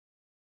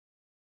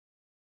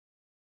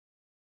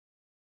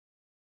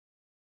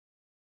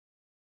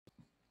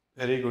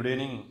Very good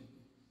evening,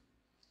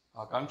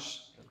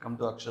 Akansh. Welcome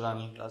to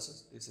Aksharani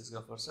classes. This is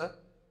Gafar sir,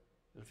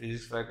 the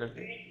physics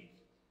faculty.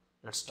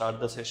 Let's start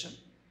the session.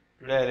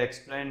 Today I'll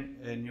explain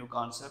a new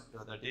concept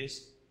that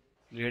is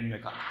fluid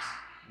mechanics.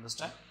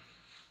 Understand?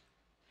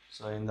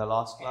 So in the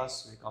last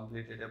class we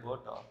completed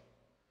about,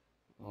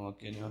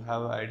 can you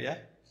have an idea?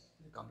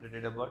 We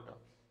completed about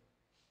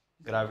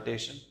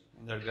gravitation.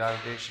 In that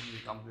gravitation we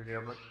completed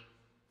about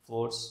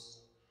force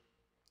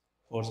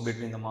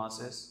between the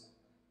masses,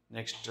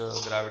 next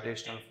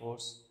gravitational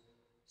force,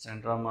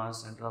 center of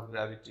mass, center of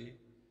gravity,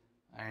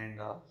 and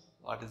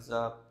what is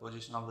the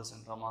position of the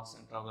center of mass,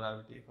 center of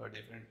gravity for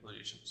different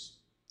positions.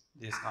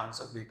 This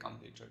concept we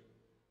completed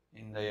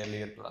in the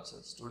earlier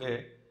classes.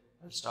 Today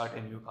I'll start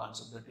a new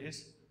concept, that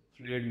is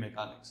fluid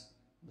mechanics.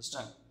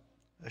 Understand?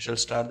 I shall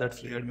start that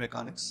fluid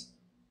mechanics.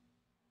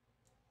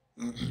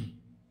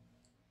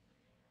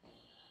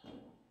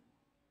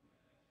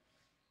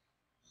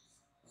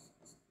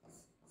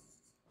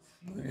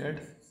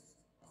 Fluid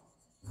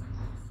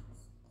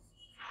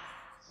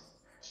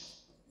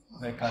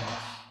mechanics.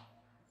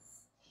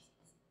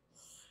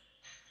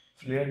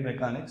 Fluid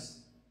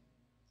mechanics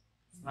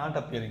is not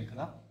appearing,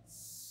 kada?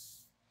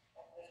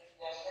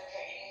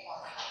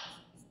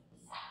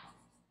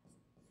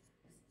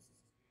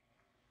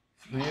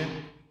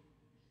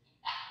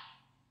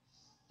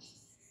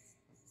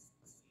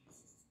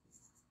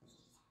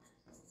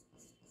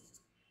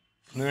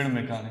 Fluid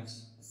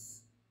mechanics.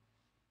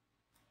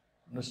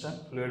 Understand?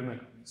 Fluid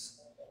mechanics.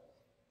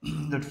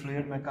 That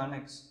fluid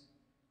mechanics.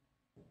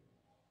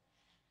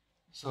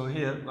 So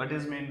here, what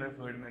is meant by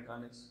fluid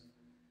mechanics?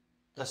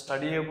 The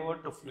study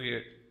about the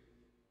fluid.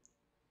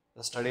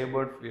 The study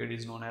about fluid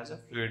is known as a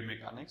fluid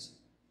mechanics.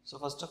 So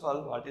first of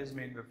all, what is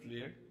meant by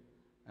fluid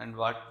and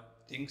what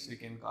things we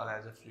can call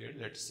as a fluid?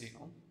 Let's see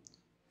now.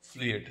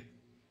 Fluid.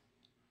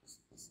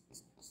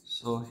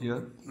 So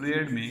here,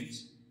 fluid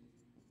means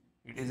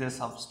it is a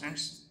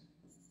substance.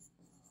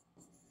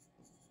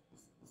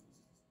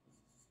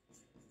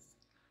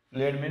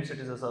 Fluid means it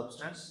is a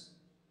substance,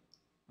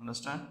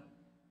 understand,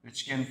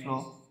 which can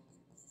flow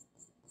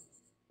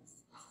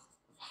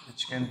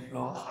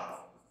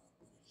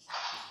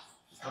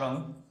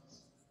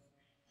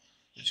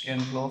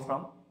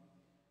from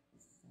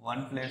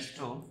one place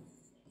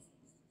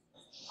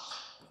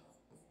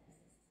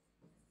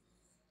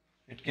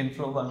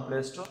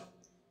to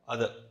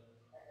other.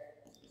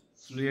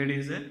 Fluid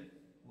is a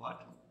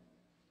what?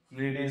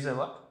 Fluid is a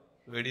what?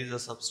 Fluid is a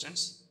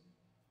substance.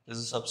 It is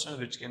a substance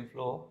which can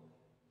flow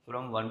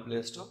from one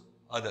place to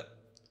other.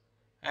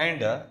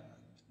 And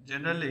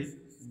generally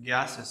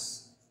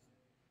gases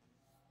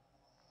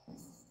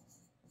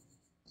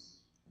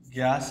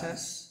and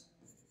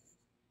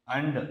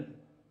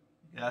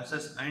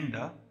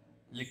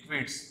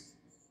liquids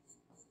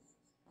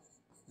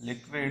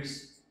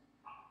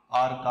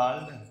are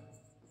called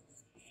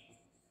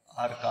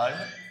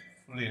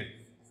fluid.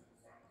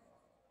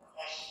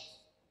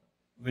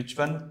 Which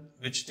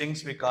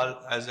things we call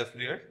as a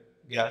fluid?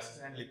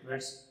 Gases and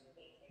liquids,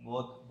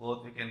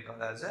 both we can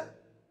call as a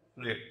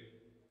fluid.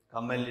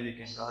 Commonly we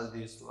can call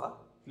these two a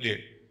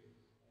fluid.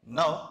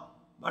 Now,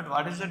 but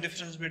what is the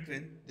difference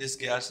between these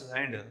gases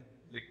and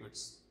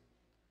liquids?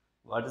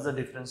 What is the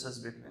differences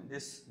between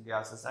these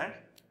gases and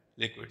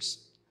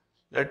liquids?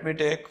 Let me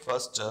take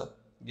first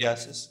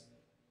gases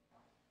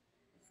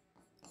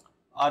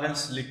or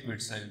else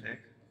liquids I will take.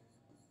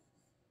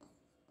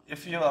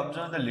 If you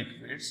observe the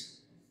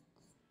liquids,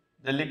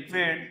 the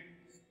liquid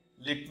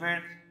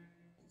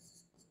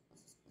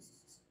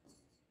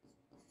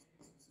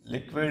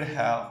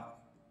have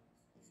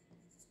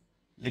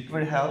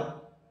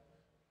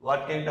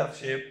what kind of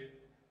shape?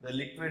 The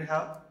liquid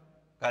have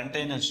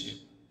container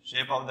shape.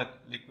 Shape of the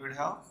liquid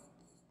have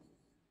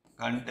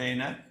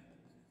container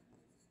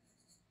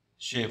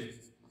shape.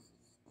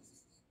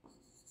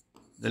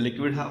 The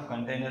liquid have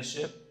container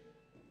shape.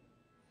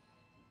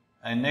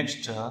 And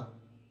next, the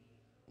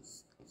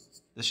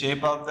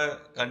shape of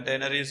the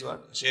container is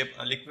what? Shape.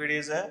 A liquid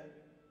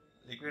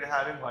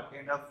having what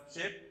kind of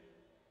shape?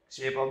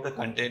 Shape of the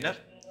container.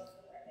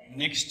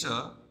 Next,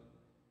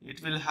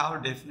 it will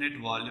have definite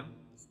volume.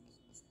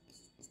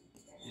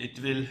 It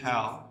will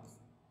have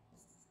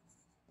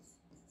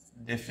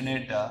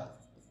definite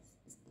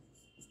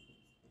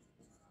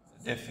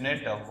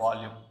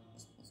volume.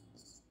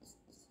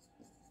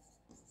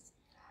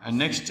 And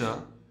next,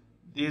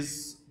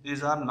 these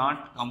are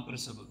not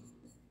compressible.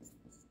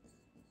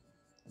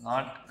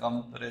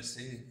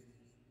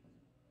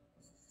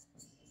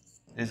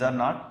 These are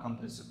not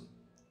compressible.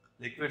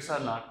 Liquids are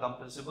not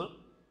compressible,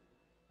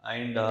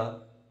 and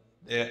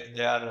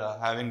they are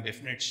having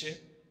definite shape,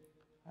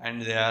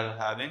 and they are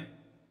having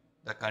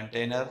the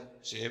container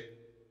shape.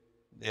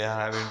 They are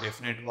having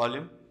definite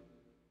volume.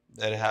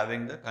 They are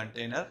having the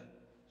container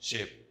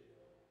shape,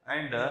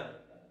 and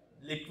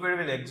liquid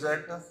will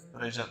exert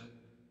pressure.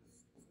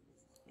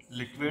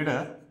 Liquid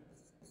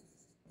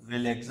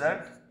will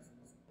exert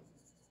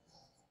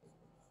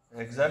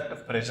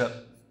pressure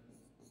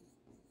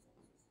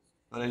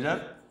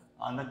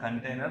on the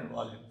container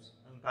volumes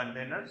and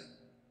containers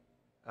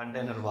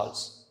container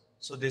walls.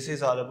 So this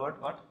is all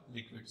about what?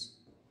 Liquids.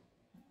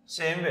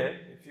 Same way,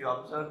 if you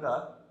observe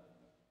the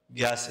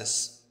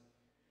gases.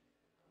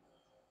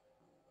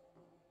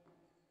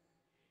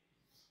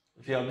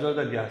 If you observe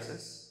the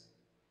gases,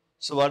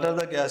 so what are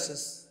the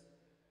gases?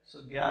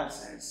 So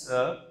gases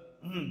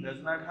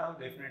does not have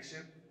definite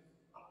shape.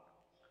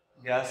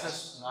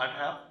 Gases not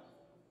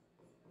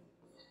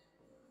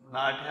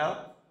have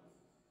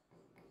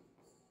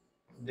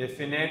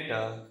definite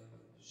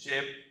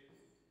shape.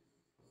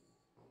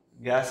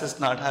 Gases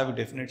not have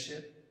definite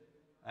shape,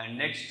 and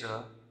next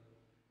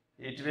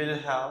it will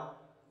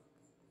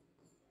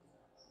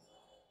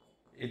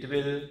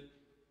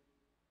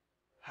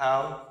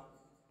have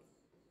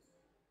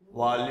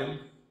volume.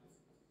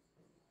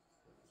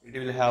 It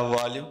will have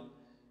volume.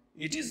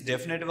 It is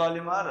definite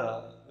volume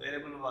or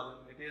variable volume.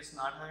 It is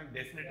not having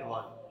definite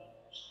volume.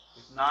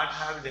 It not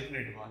have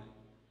definite volume.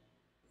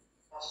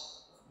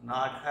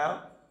 Not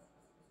have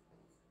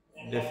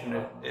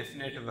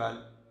definite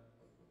value.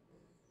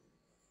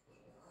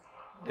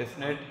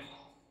 Definite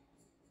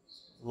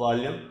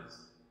volume.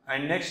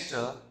 And next,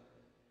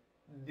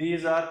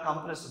 these are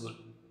compressible.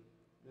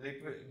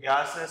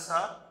 Gases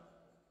are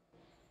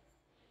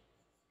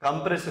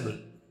compressible.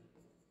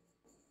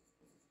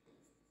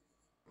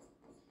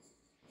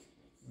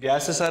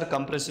 Gases are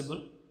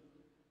compressible.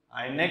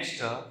 And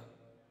next,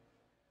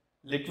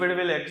 liquid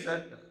will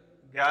exert,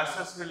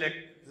 gases will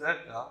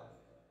exert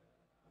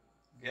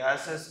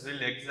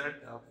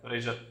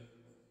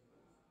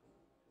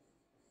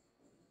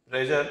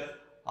pressure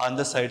on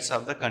the sides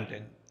of the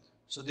container.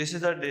 So this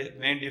is the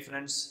main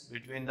difference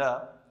between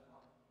the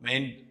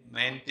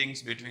main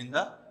things between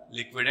the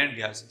liquid and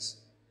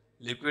gases.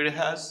 Liquid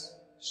has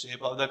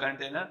shape of the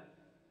container,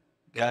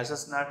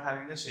 gases not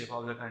having the shape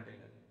of the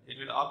container. It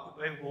will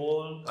occupy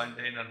whole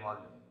container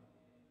volume,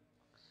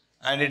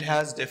 and it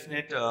has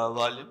definite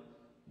volume,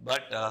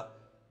 but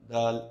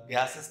the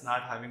gases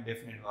not having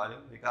definite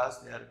volume because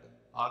they are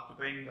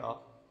occupying the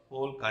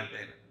whole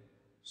container,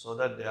 so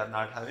that they are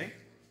not having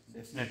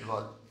definite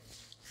volume.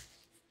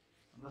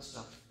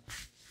 Understand?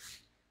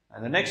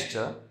 And the next,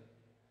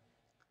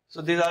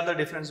 so these are the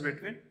difference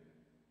between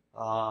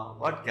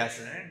what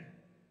gases and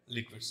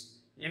liquids.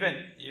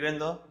 Even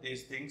though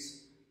these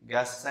things,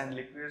 gases and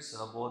liquids,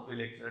 both will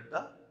exert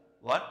the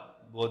what?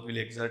 Both will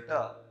exert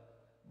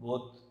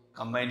both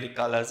combinedly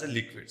called as the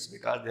liquids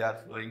because they are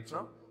flowing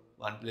from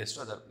one place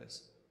to other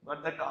place.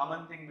 But the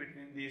common thing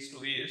between these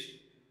two is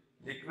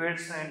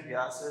liquids and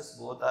gases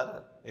both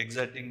are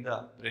exerting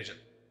the pressure.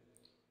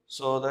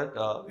 So that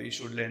we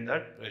should learn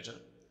that pressure.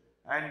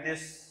 And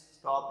this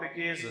topic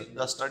is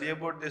the study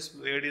about this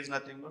fluid is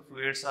nothing but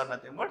fluids are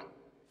nothing but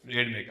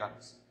fluid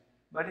mechanics.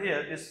 But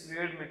here this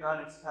fluid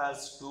mechanics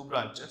has two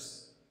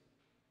branches.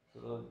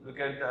 So look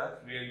at the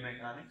fluid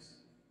mechanics,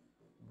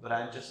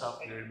 branches of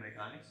fluid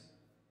mechanics.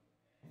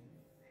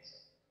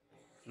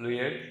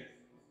 Fluid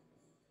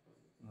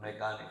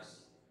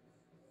mechanics.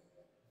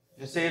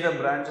 You say the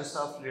branches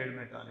of fluid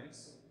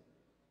mechanics.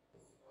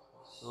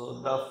 So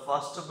the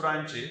first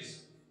branch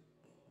is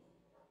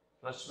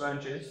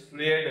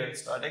fluid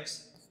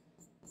statics.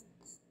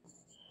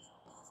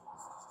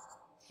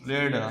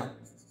 Fluid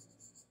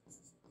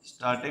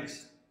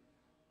statics,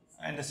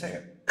 and the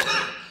second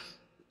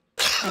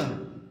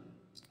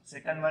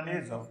one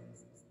is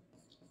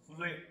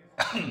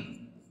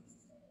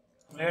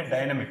fluid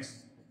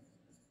dynamics.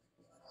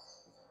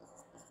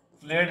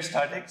 Fluid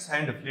statics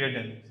and fluid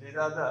dynamics. These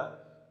are the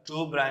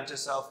two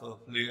branches of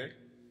fluid.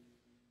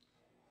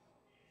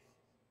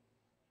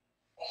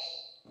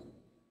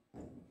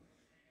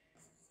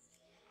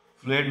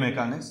 Fluid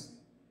mechanics.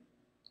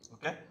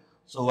 Okay.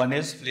 So one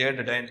is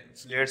fluid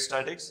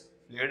statics,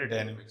 fluid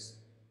dynamics.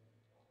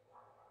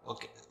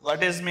 Okay.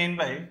 What is mean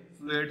by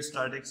fluid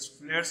statics?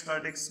 Fluid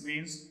statics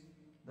means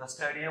the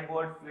study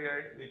about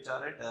fluid which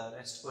are at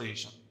rest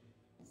position.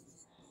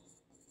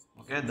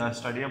 Okay. The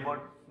study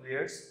about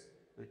fluids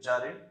which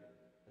are in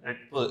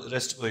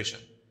rest position.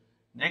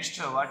 Next,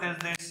 what is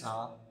this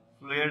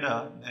fluid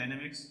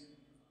dynamics?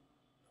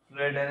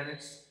 Fluid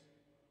dynamics.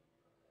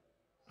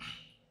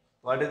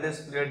 What is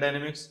this fluid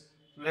dynamics?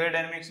 Fluid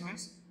dynamics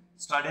means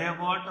study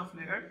about a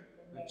fluid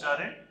which are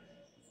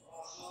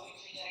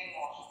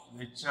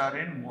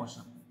in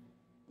motion.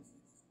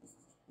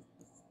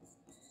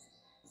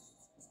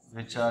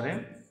 Which are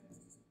in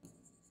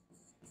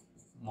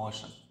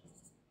motion.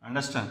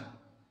 Understand?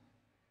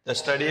 The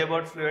study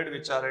about fluid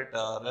which are at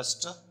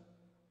rest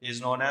is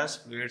known as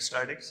fluid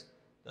statics.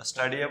 The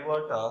study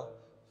about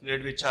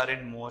fluid which are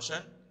in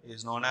motion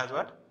is known as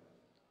what?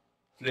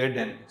 Fluid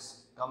dynamics.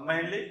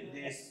 Combinedly,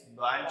 these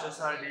branches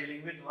are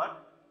dealing with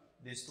what?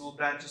 These two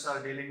branches are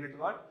dealing with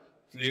what?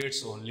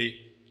 Fluids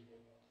only.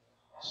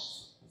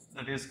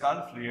 That is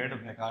called fluid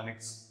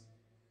mechanics.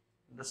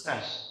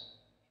 Understand?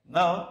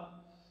 Now,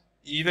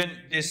 even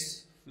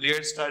this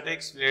fluid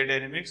statics, fluid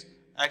dynamics,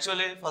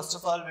 actually, first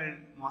of all, we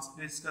must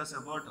discuss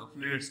about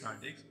fluid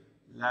statics.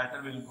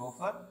 Later, we will go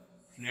for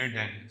fluid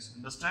dynamics.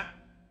 Understand?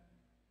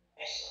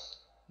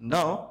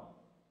 Now,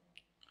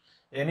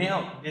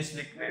 anyhow, these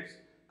liquids,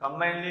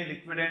 Combinedly,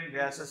 liquid and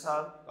gases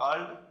are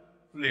called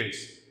fluids.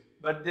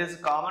 But there is a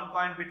common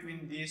point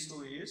between these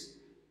two is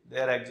they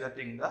are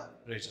exerting the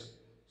pressure.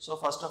 So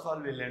first of all,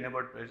 we will learn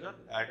about pressure.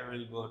 Later we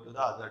will go to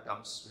the other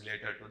terms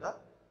related to the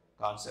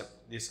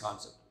concept, this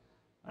concept.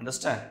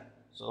 Understand?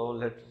 So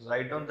let's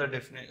write down the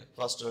definition.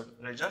 First word,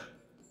 pressure.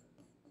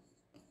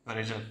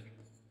 Pressure.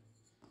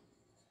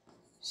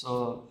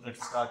 So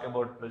let's talk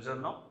about pressure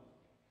now.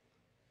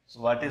 So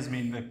what is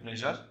mean by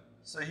pressure?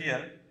 So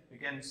here we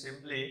can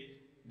simply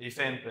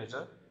define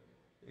pressure.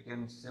 We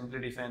can simply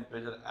define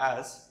pressure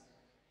as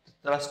the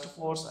thrust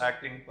force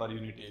acting per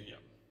unit area.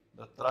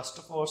 The thrust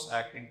force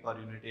acting per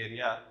unit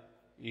area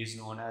is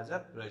known as a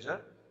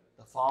pressure.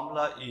 The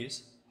formula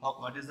is,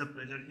 what is the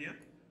pressure here?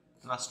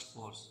 Thrust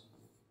force.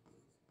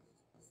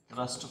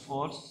 Thrust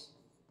force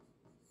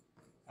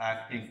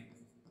acting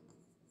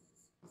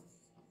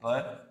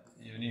per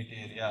unit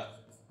area.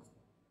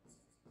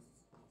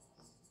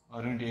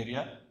 Per unit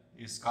area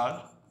is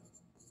called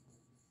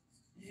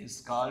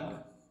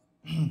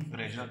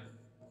pressure.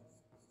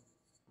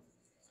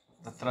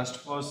 The thrust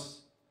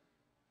force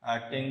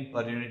acting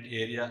per unit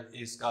area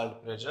is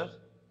called pressure.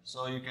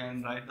 So you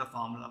can write the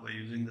formula by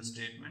using the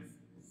statement.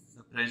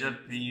 The pressure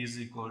P is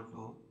equal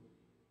to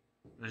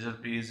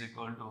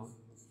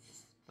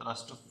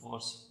thrust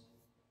force,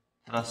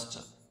 thrust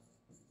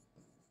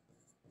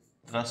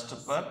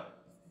per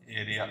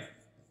area.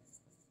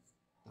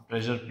 The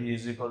pressure P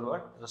is equal to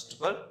what? Thrust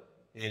per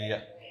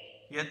area.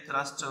 Here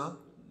thrust,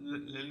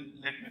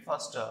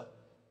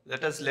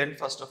 let us learn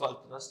first of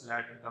all thrust,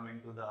 later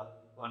coming to the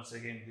once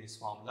again this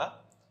formula.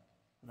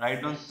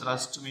 Write down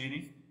thrust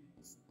meaning.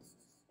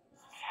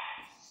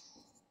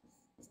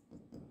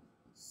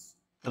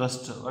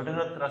 Thrust. What is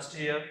the thrust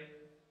here?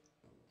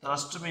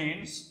 Thrust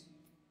means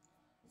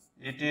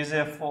it is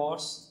a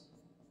force.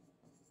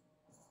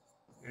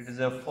 It is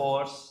a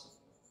force.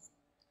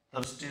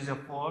 Thrust is a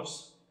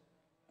force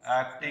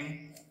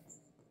acting.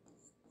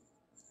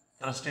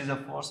 Thrust is a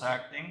force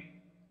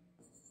acting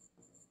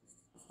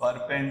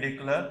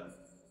perpendicular.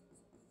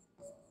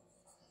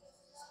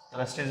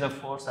 Thrust is a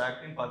force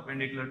acting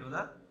perpendicular to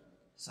the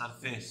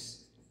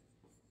surface.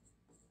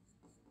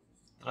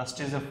 Thrust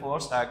is a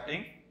force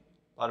acting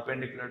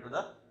perpendicular to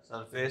the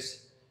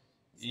surface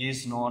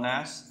is known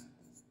as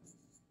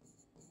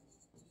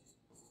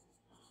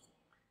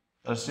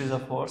thrust is a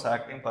force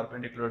acting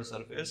perpendicular to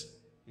surface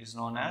is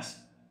known as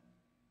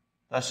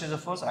thrust is a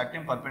force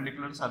acting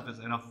perpendicular to surface.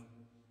 Enough.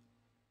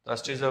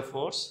 Thrust is a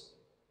force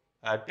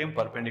acting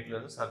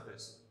perpendicular to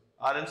surface,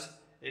 or else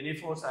any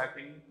force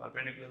acting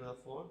perpendicular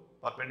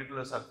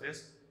to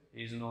surface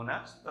is known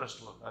as thrust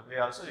force. That way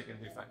also you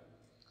can define.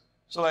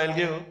 So I will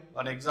give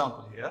an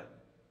example here.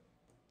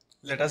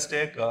 Let us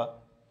take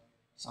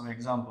some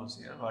examples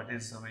here. What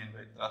is meant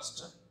by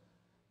thrust?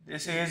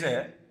 This is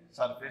a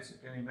surface,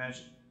 you can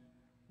imagine.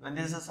 When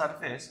this is a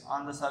surface,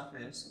 on the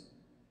surface,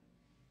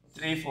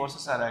 three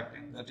forces are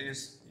acting, that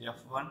is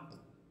F1,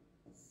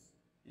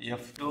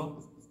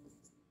 F2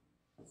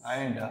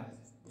 and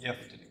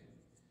F3.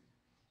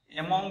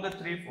 Among the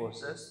three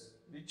forces,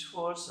 which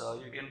force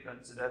you can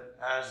consider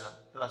as a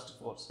thrust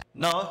force?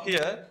 Now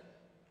here,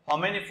 how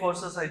many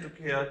forces I took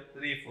here?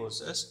 Three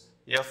forces,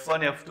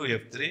 F1,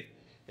 F2, F3.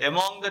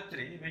 Among the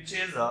three, which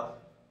is a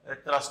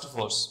thrust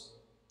force?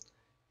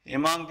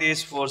 Among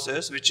these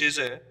forces, which is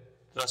a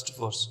thrust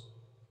force?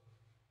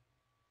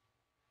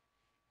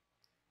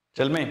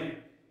 Tell me.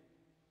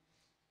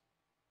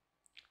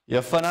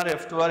 F1 or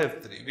F2 or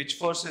F3, which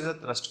force is a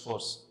thrust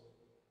force?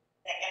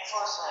 Second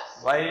force.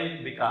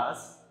 Why?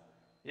 Because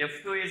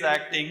F2 is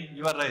acting,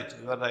 you are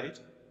right.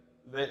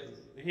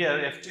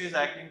 Here F2 is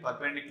acting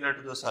perpendicular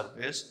to the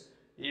surface.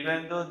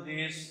 Even though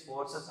these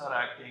forces are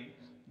acting,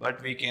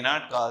 but we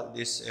cannot call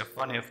this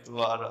F1, F2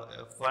 or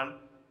F1,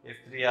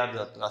 F3 are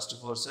the thrust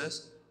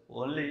forces.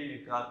 Only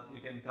you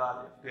can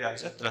call F2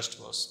 as a thrust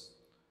force.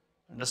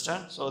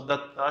 Understand? So the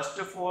thrust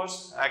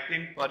force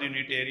acting per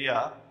unit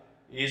area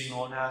is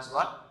known as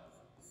what?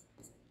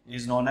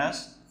 Is known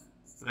as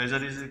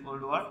pressure is equal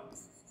to what?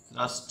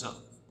 Thrust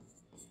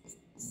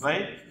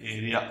by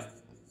area.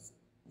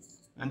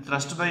 When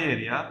thrust by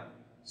area,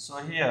 so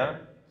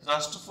here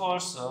thrust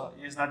force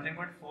is nothing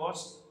but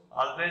force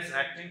always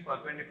acting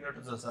perpendicular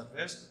to the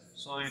surface.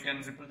 So you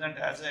can represent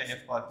as a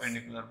F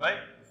perpendicular by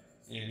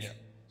area.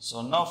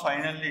 So now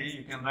finally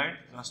you can write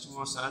thrust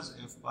force as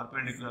F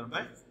perpendicular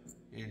by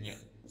area.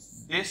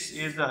 This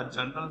is the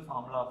general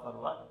formula for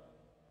what?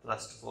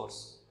 Thrust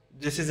force.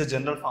 This is a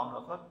general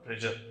formula for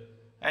pressure.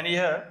 And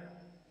here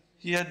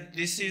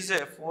this is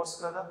a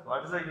force.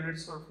 What is the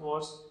units for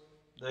force?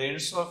 The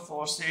units for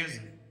force is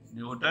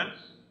Newton.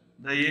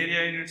 The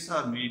area units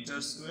are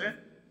meter square.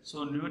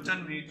 So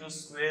Newton meter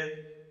square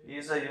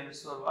is a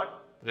units for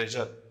what?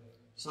 Pressure.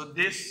 So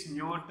this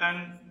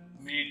Newton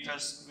meter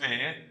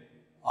square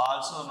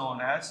also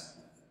known as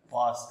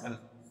Pascal.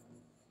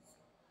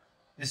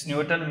 This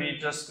Newton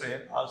meter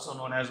square also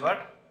known as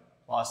what?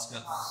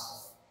 Pascal.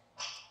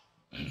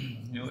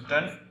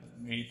 Newton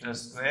meter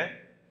square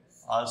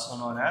also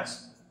known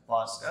as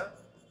Pascal.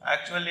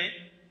 Actually,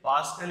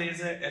 Pascal is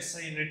a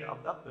SI unit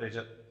of the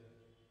pressure.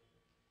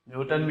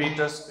 Newton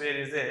meter square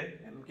is a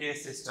MK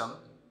system.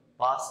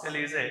 Pascal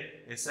is a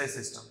SI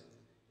system.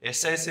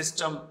 SI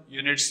system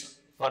units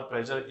for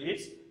pressure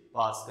is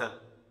Pascal.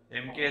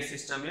 MK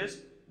system is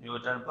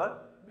Newton per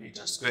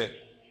meter square.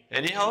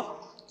 Anyhow,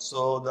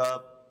 so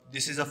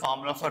this is a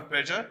formula for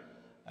pressure,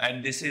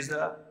 and this is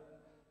a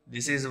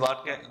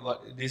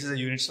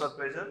units for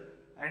pressure.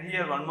 And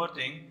here one more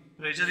thing,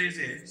 pressure is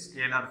a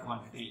scalar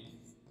quantity.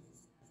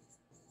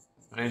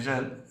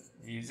 Pressure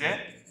is a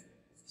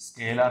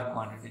scalar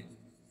quantity.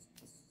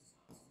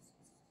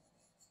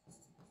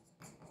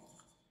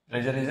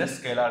 Pressure is a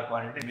scalar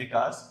quantity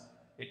because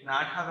it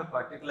not have a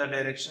particular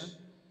direction.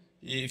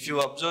 If you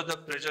observe the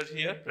pressure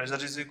here,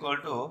 pressure is equal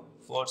to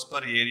force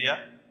per area.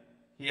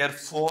 Here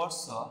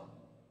force,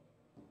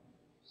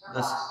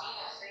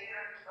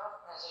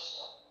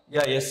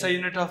 SI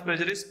unit of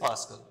pressure is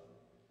Pascal.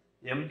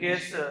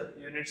 MK's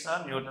units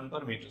are Newton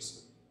per meter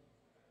square.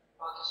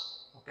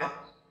 Okay.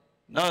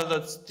 Now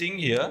the thing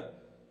here,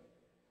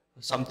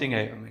 something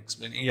I am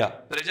explaining. Yeah,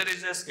 pressure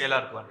is a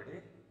scalar quantity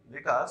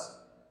because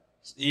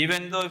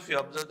even though if you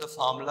observe the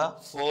formula,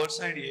 force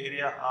and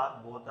area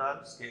are both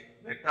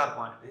vector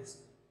quantities,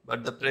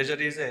 but the pressure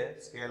is a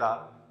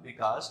scalar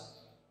because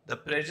the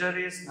pressure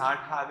is not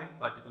having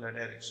particular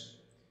direction.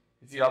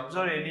 If you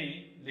observe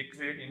any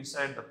liquid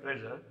inside the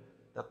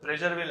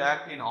pressure will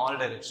act in all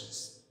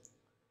directions.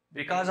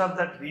 Because of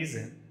that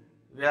reason,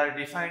 we are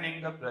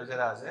defining the pressure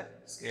as a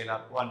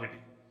scalar quantity.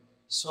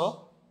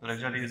 So,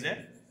 pressure is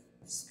a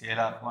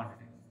scalar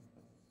quantity.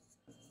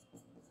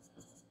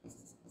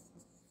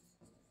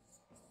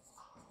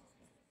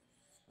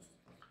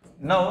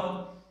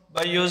 Now,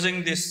 by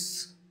using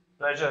this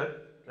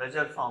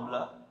pressure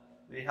formula,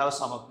 we have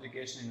some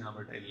application in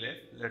our daily life.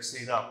 Let's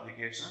see the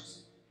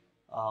applications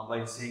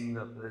by seeing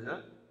the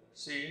pressure.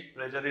 See,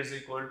 pressure is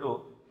equal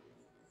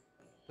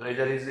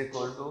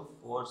to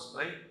force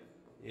by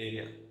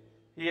area.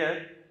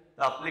 Here,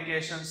 the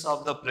applications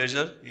of the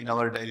pressure in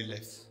our daily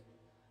life.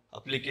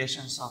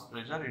 Applications of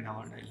pressure in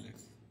our daily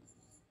life.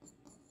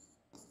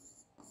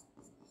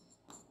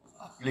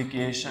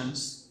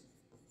 Applications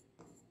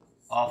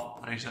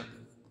of pressure.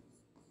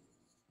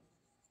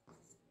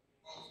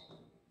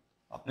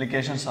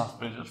 Applications of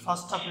pressure.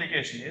 First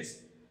application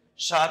is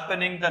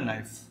sharpening the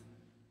knife.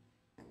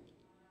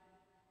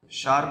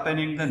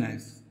 Sharpening the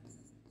knife.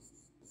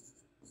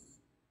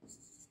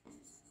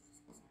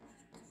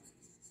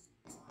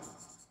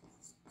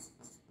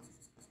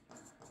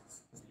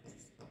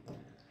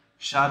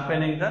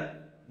 Sharpening the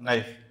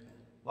knife.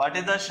 What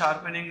is the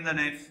sharpening the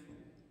knife?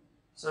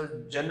 So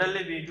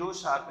generally we do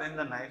sharpen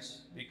the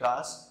knives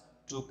because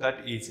to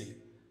cut easily.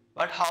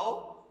 But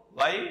how?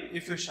 Why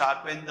if you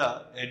sharpen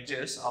the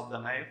edges of the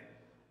knife,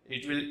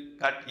 it will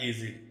cut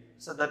easily.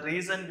 So the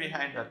reason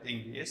behind the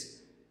thing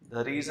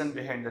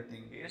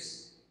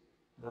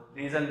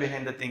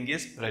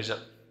is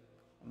pressure.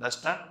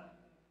 Understand?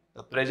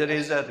 The pressure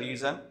is the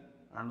reason.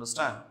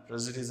 Understand?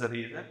 Pressure is the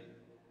reason.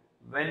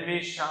 When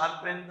we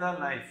sharpen the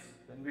knife,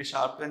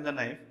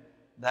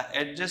 the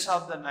edges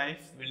of the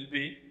knife will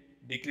be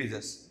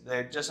decreases. The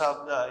edges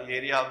of the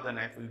area of the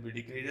knife will be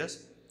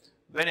decreases.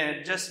 When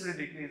edges will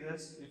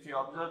decreases, if you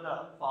observe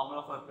the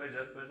formula for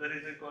pressure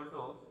is equal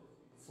to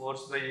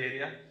force by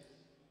area.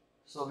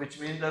 So which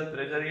means that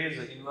pressure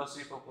is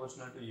inversely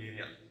proportional to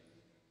area.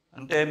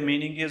 And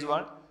meaning is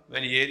what?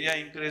 When area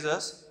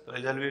increases,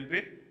 pressure will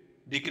be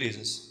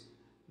decreases.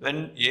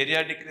 When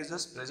area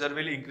decreases, pressure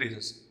will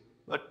increases.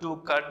 But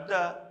to cut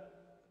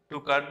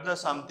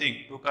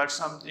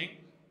something,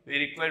 we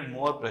require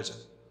more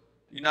pressure.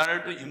 In order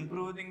to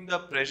improving the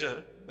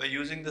pressure by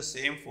using the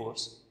same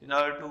force,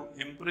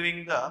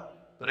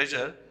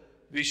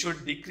 we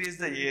should decrease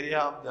the area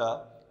of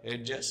the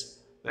edges.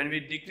 When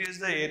we decrease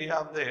the area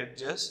of the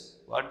edges,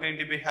 what going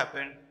to be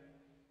happen?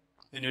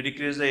 When you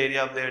decrease the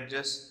area of the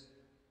edges,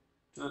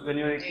 the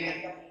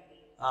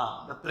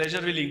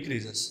pressure will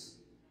increases.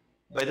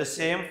 By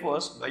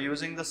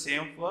using the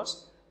same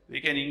force, we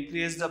can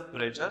increase the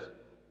pressure.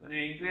 When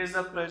we increase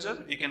the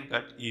pressure, we can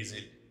cut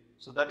easily.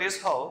 So that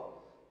is how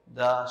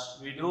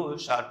we do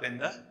sharpen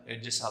the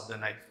edges of the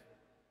knife.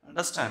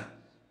 Understand?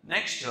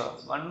 Next,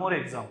 one more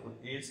example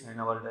is in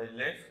our daily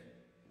life.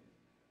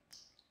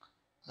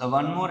 The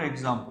one more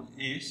example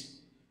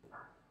is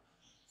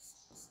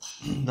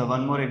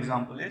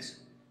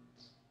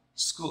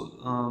school.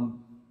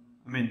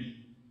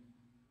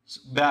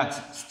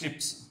 Bags,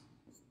 strips.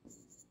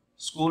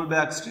 School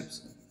bag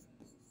strips.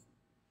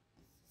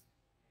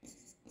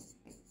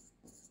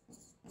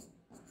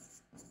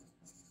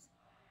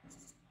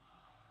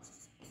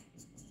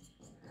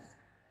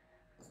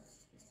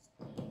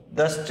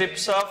 The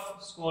strips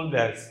of school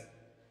bags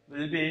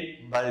will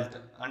be bulked.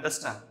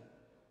 Understand?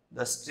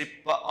 The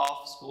strip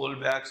of school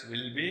bags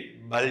will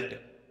be bulked.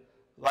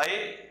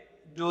 Why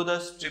do the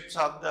strips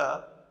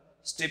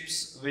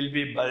will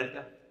be bulked?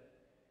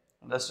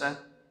 Understand?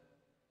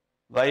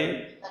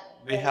 Why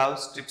we have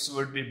strips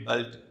would be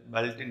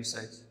bulked in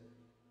size?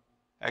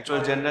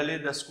 Actually, generally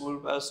the school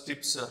bag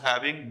strips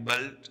having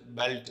belt.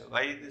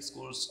 Why the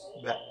schools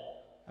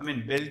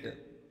belt?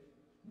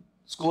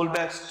 School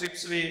bag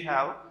strips we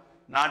have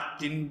not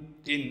thin,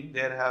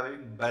 they are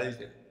having belt,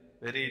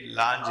 very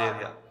large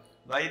area.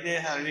 Why they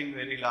are having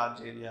very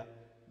large area?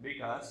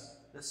 Because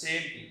the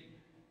same thing.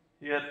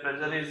 Here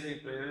pressure is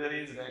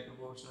right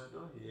proportional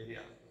to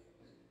area.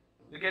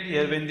 Look at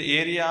here, when the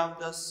area of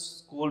the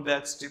school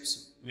bag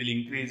strips will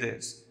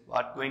increases,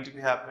 what going to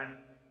be happen?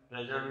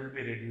 Pressure will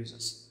be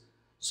reduces.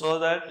 So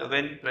that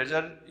when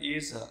pressure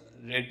is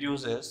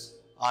reduces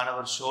on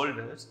our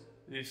shoulders,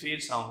 we feel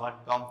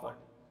somewhat comfort.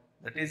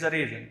 That is the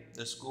reason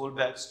the school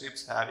bag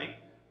strips having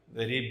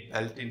very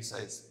belt in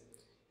size.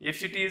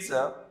 If it is,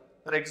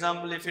 for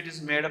example, if it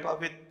is made up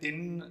of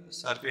thin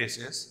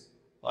surfaces,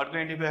 what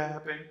going to be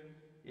happen?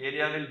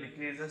 Area will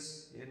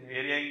decreases. In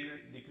area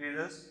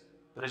decreases,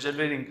 pressure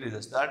will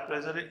increases. That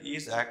pressure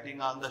is acting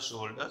on the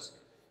shoulders.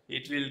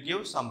 It will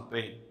give some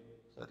pain.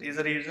 So that is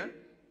the reason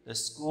the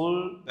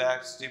school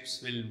bag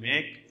strips will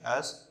make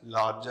as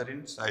larger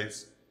in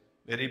size,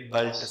 very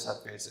belt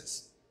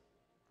surfaces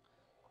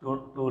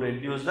to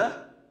reduce the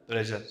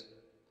pressure.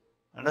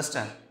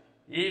 Understand?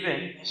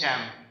 Even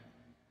camel.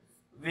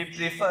 We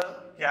prefer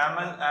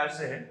camel as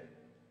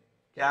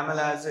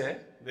a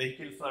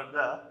vehicle for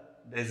the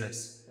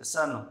deserts. Yes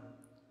or no?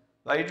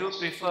 Why do you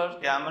prefer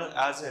camel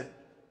as a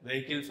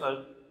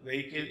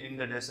vehicle in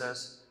the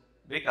deserts?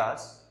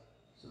 Because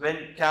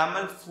when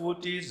camel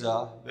foot is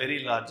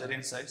very larger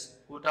in size,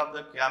 foot of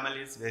the camel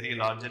is very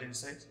larger in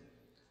size.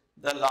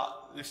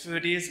 If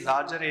it is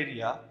larger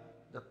area,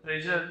 the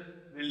pressure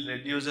will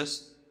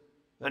reduces.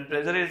 When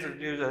pressure is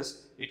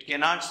reduces, it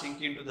cannot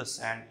sink into the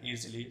sand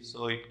easily,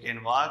 so it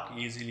can walk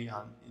easily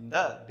in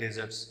the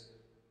deserts.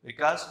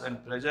 Because when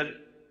pressure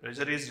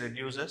is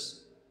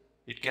reduces,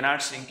 it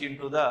cannot sink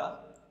into the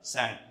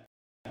sand.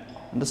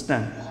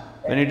 Understand?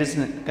 When it is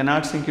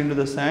cannot sink into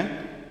the sand,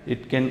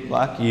 it can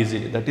walk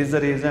easily. That is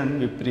the reason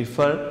we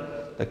prefer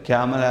the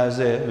camel as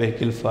a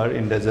vehicle for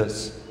in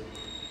deserts.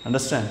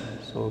 Understand?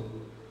 So,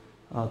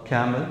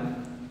 camel.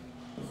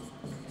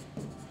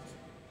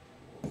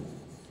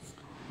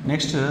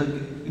 Next,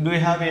 do you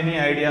have any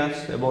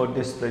ideas about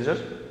this pressure?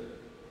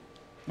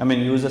 I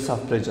mean, uses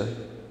of pressure.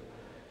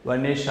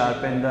 One is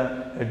sharpen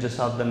the edges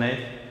of the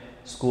knife,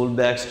 school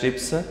bag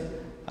strips,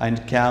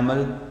 and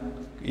camel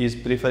is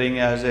preferring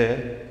as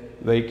a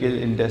vehicle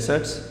in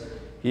deserts.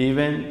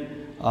 Even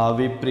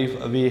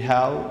we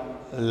have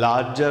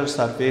larger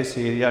surface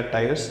area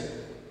tires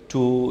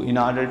in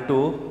order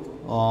to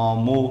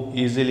move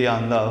easily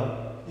on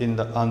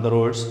the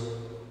roads.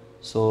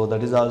 So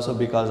that is also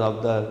because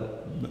of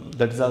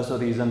that is also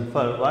reason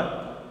for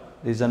what?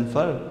 Reason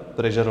for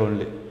pressure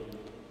only.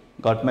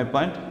 Got my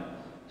point?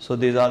 So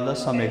these are the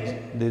some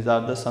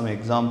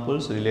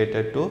examples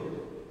related to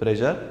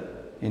pressure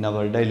in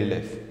our daily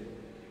life.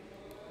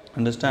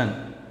 Understand?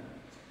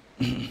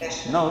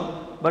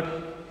 Now, but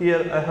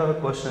here I have a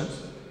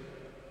questions.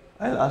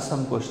 I'll ask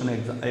some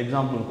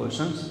example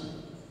questions.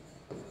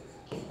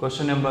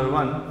 Question number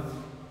 1.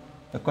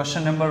 The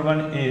question number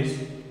one is.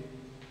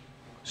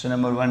 So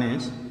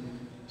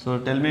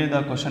tell me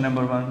the question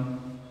number 1.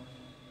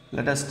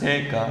 Let us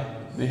take.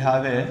 We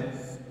have a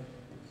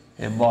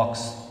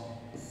box.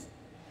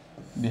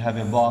 We have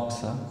a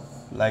box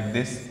like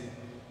this.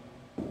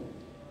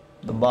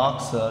 The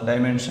box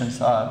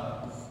dimensions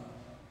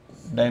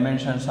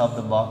of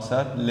the box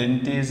are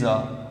length is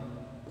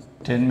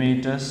 10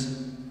 meters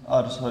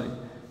or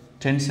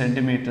 10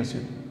 centimeters,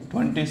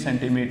 20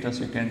 centimeters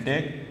you can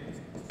take,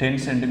 10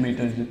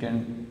 centimeters you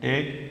can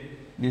take,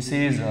 this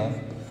is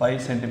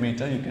 5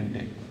 centimeters you can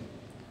take.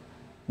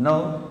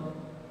 Now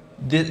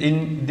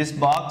in this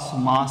box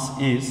mass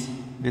is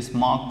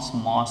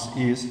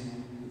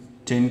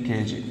 10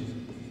 kg.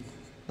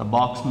 The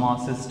box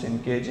mass is 10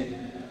 kg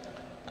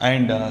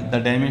and the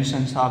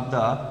dimensions of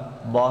the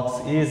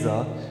box is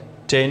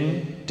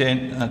 20,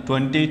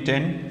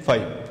 10,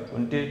 5.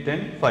 20,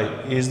 10,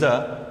 5 is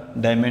the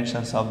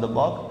dimensions of the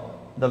box.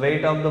 The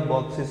weight of the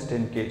box is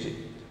 10 kg.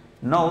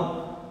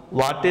 Now,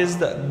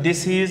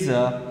 this is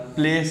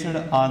placed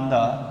on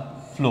the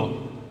floor.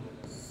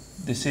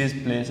 This is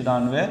placed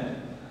on where?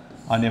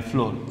 On a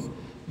floor.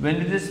 When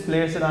it is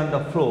placed on the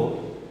floor,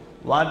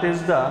 what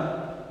is the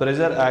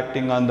pressure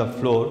acting on the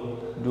floor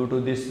due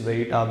to this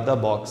weight of the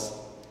box?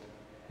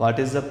 What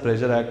is the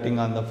pressure acting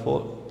on the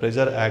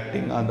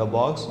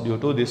box due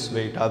to this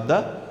weight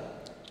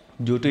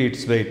due to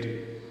its weight?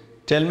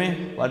 Tell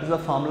me, what is the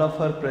formula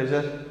for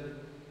pressure?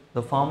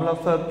 The formula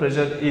for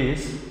pressure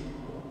is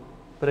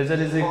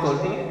equal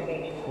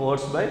to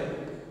force by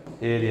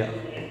area.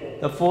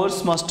 The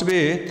force must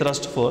be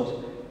thrust force.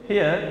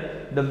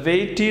 Here the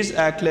weight is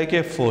act like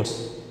a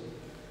force.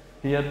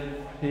 Here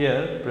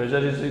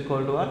pressure is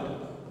equal to what?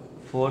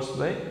 Force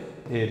by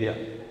area.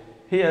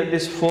 Here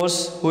this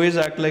force, who is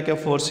act like a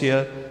force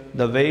here?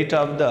 The weight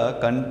of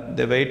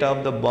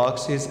the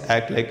box is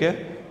act like a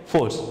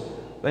force.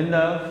 When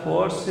the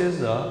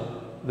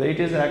weight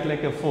is act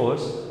like a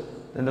force,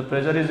 then the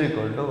pressure is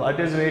equal to, what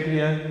is weight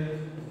here?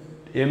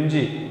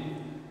 mg.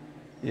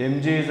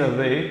 Mg is a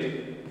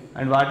weight,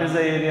 and what is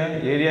the area?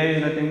 Area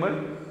is nothing but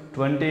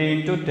 20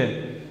 into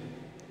 10.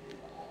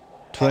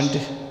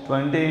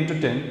 20 into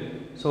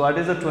 10. So what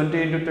is the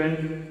 20 into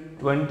 10?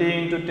 20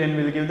 into 10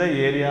 will give the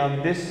area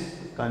of this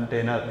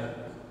container.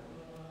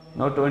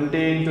 Now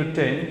 20 into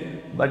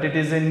 10, but it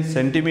is in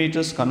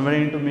centimeters,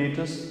 converting into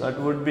meters, that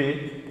would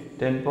be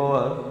 10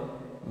 power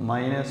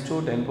minus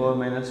 2, 10 power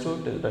minus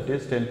 2, that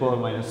is 10 power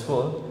minus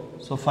 4.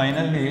 So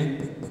finally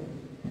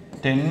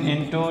 10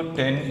 into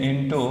 10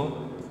 into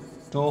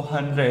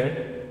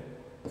 200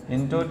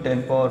 into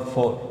 10 power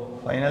 4.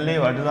 Finally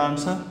what is the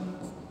answer?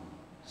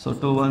 So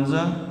 2 ones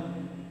are,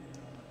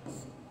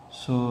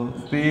 so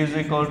P is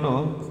equal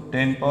to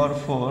 10 power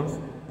 4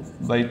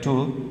 by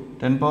 2.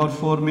 10 power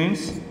 4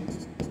 means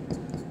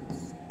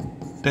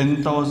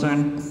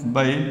 10,000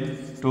 by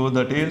 2,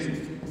 that is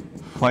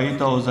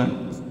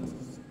 5,000.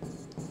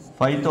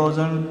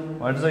 5,000,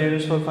 what is the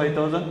units for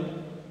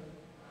 5,000?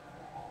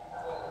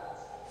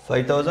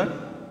 5,000?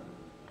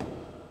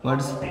 What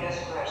is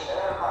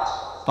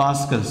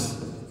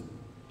Pascals?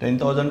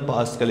 10,000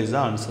 Pascal is the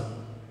answer.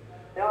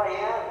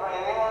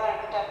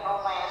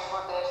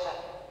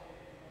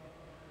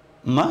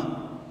 Ma?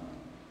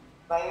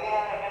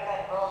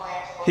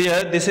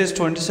 Here this is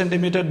 20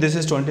 centimeter, this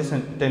is 10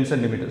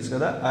 centimeters.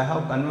 I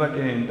have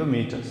converted into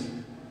meters.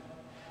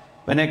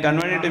 When I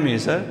convert it to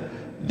meter,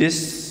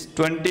 this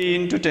 20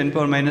 into 10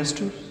 power minus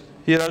 2,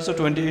 here also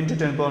 20 into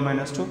 10 power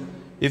minus 2.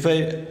 If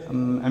I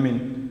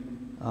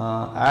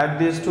add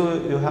these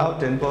two, you have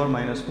 10 power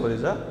minus 4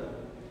 is a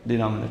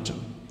denominator.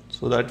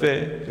 So that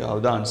way you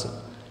have the answer.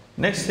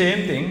 Next,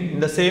 same thing in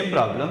the same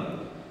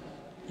problem.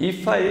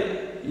 If I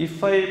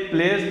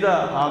place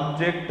the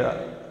object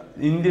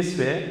in this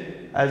way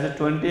as a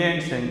 20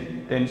 and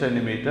 10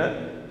 centimeter,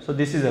 so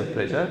this is a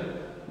pressure.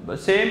 But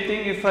same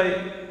thing if I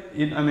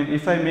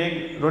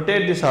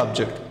rotate this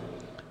object.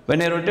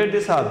 When I rotate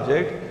this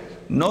object,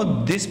 now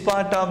this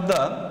part of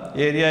the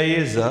area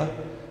is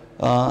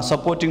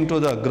supporting to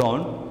the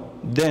ground.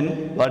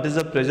 Then what is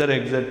the pressure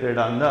exerted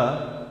on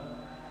the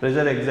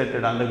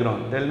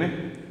ground? Tell me.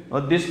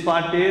 Now this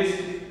part is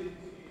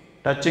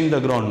touching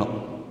the ground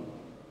now.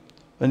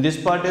 When this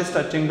part is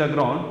touching the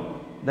ground,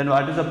 then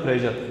what is the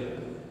pressure?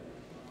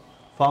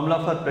 Formula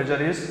for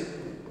pressure is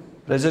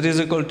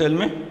equal, tell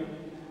me?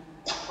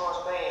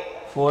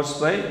 Force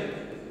by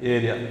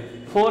area.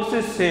 Force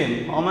is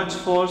same. How much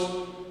force?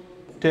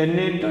 10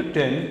 into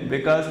 10,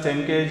 because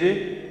 10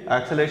 kg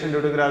acceleration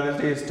due to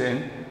gravity is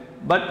 10.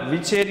 But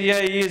which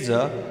area is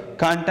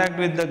contact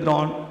with the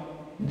ground?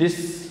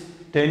 This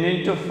 10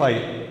 into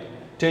 5.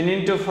 10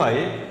 into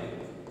 5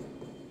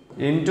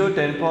 into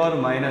 10 power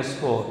minus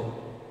 4.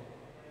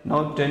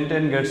 Now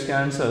 10 gets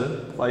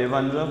cancelled. 5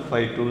 1s are,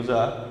 5 2s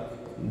are.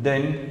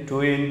 Then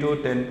 2 into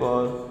 10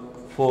 power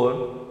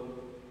 4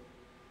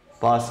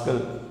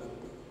 Pascal.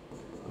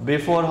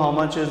 Before how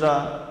much is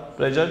the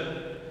pressure?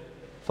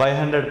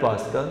 500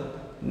 Pascal.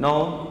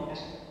 Now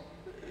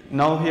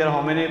here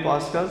how many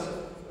Pascals?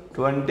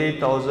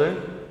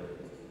 20,000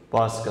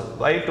 Pascal.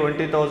 Why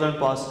 20,000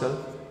 Pascal?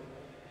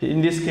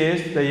 In this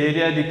case the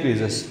area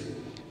decreases.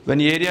 When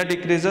area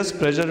decreases,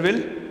 pressure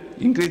will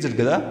increase it,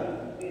 kada?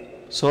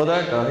 So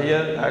that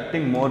here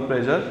acting more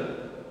pressure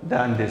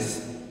than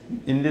this.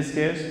 In this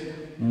case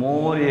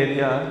more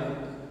area,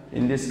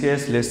 in this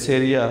case less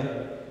area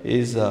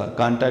is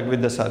contact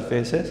with the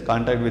surfaces,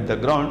 contact with the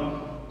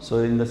ground. So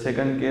in the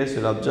second case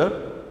you will observe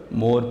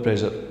more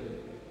pressure.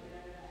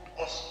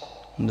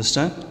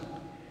 Understand?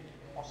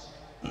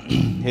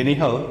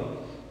 Anyhow,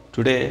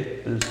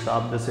 today we will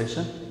stop the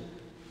session.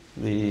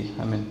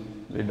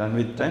 We're done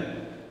with time.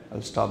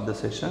 I'll stop the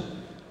session.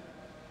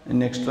 In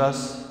next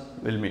class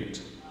we'll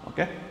meet.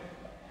 Okay?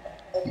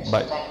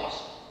 Bye.